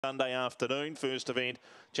Sunday afternoon, first event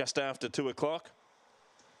just after 2 o'clock.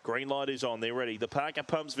 Green light is on, they're ready. The Parker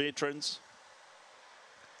Pumps veterans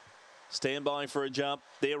stand by for a jump.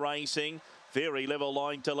 They're racing. Very level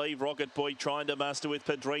line to leave. Rocket Boy trying to muster with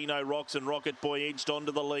Padrino Rocks, and Rocket Boy edged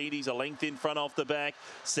onto the lead. He's a length in front off the back.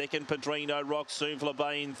 Second, Padrino Rocks. Souffle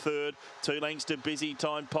Bay in third. 2 lengths to Busy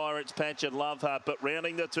Time, Pirates Patch and Love Heart. But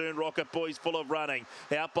rounding the turn, Rocket Boy's full of running.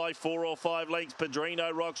 Out by 4 or 5 lengths.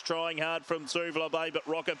 Padrino Rocks trying hard from Souffle Bay, but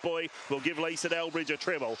Rocket Boy will give Lisa Delbridge a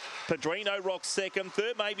treble. Padrino Rocks second.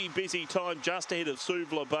 Third, maybe Busy Time just ahead of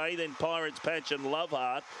Souffle Bay. Then Pirates Patch and Love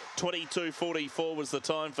Heart. 22:44 was the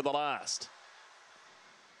time for the last.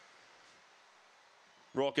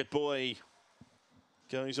 Rocket Boy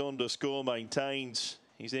goes on to score, maintains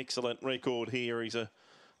his excellent record here. He's a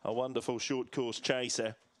wonderful short course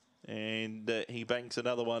chaser, and he banks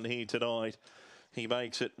another one here tonight. He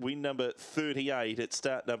makes it win number 38 at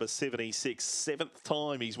start number 76. 7th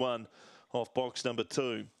time he's won off box number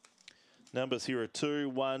 2. Numbers here are 2,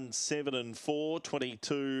 1, 7 and 4,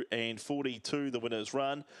 22 and 42 the winner's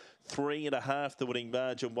run. 3.5 the winning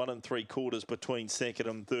margin, 1 3/4 between second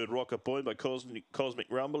and third. Rocket Boy by Cosmic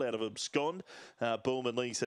Rumble out of Abscond. Bullman Lisa